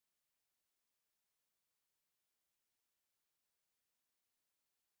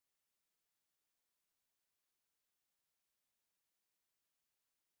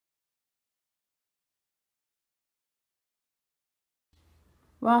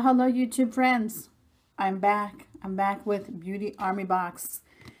Well, hello YouTube friends. I'm back. I'm back with Beauty Army box.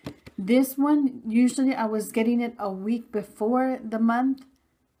 This one, usually I was getting it a week before the month.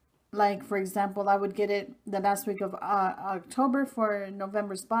 Like, for example, I would get it the last week of October for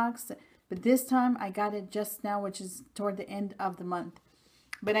November's box. But this time I got it just now, which is toward the end of the month.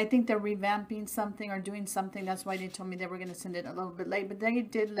 But I think they're revamping something or doing something. That's why they told me they were going to send it a little bit late. But they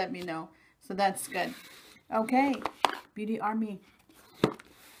did let me know. So that's good. Okay, Beauty Army.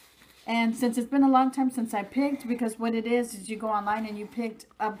 And since it's been a long time since I picked, because what it is you go online and you picked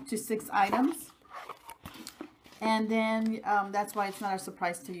up to 6 items. And then that's why it's not a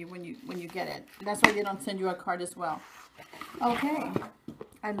surprise to you when you get it. That's why they don't send you a card as well. Okay,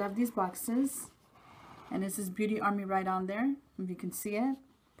 I love these boxes. And this is Beauty Army right on there. If you can see it.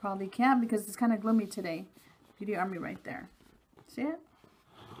 Probably can't because it's kind of gloomy today. Beauty Army right there. See it?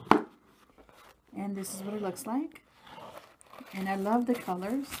 And this is what it looks like. And I love the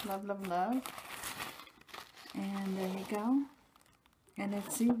colors. Love, love, love. And there you go. And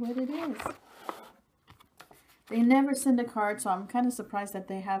let's see what it is. They never send a card, so I'm kind of surprised that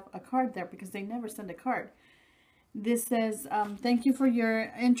they have a card there because they never send a card. This says, thank you for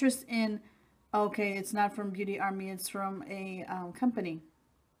your interest in... Okay, it's not from Beauty Army. It's from a company.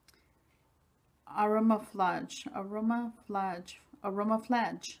 Aromaflage.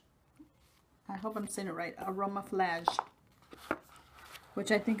 I hope I'm saying it right. Aromaflage. Which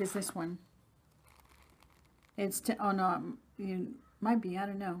I think is this one. It's, oh no, you might be, I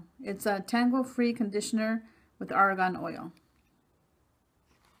don't know. It's a tangle-free conditioner with argan oil.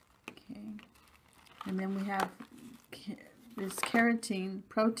 Okay. And then we have this keratin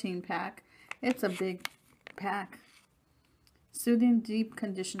protein pack. It's a big pack. Soothing deep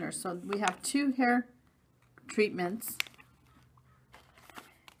conditioner. So we have 2 hair treatments.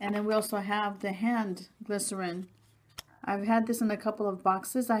 And then we also have the hand glycerin. I've had this in a couple of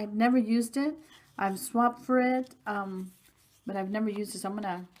boxes. I've never used it. I've swapped for it, but I've never used it. So I'm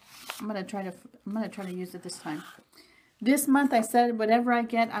gonna try to use it this time. This month I said whatever I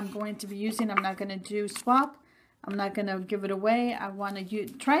get, I'm going to be using. I'm not gonna do swap. I'm not gonna give it away. I want to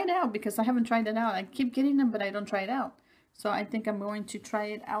try it out because I haven't tried it out. I keep getting them, but I don't try it out. So I think I'm going to try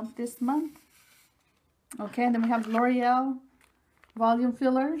it out this month. Okay, and then we have L'Oreal volume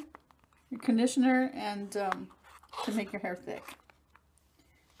filler, conditioner, and to make your hair thick.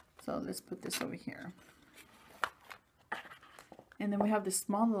 So let's put this over here. And then we have this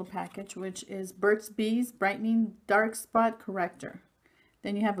small little package, which is Burt's Bees Brightening Dark Spot Corrector.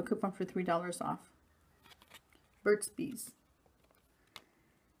 Then you have a coupon for $3 off. Burt's Bees.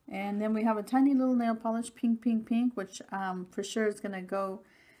 And then we have a tiny little nail polish, pink, pink, pink, which for sure is going to go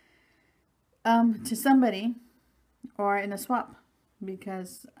to somebody or in a swap.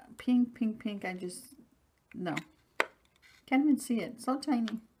 Because pink, pink, pink, I just, no. Can't even see it. So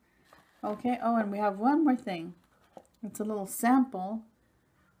tiny. Okay. Oh, and we have one more thing. It's a little sample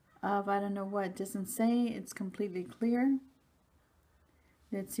of, I don't know what. It doesn't say. It's completely clear.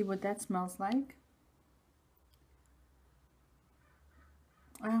 Let's see what that smells like.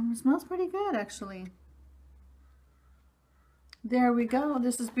 It smells pretty good, actually. There we go.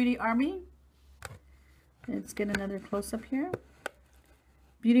 This is Beauty Army. Let's get another close-up here.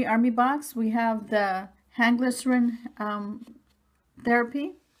 Beauty Army box. We have the hand glycerin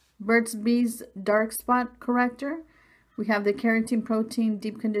therapy, Burt's Bees dark spot corrector. We have the keratin protein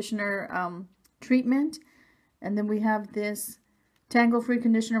deep conditioner treatment, and then we have this tangle-free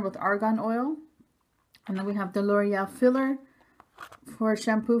conditioner with argan oil, and then we have the L'Oreal filler for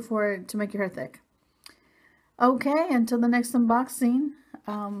shampoo to make your hair thick. Okay, until the next unboxing.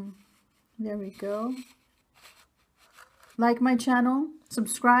 There we go. Like my channel,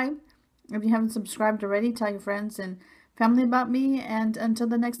 subscribe. If you haven't subscribed already, tell your friends and family about me. And until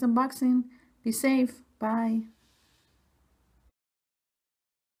the next unboxing, be safe. Bye.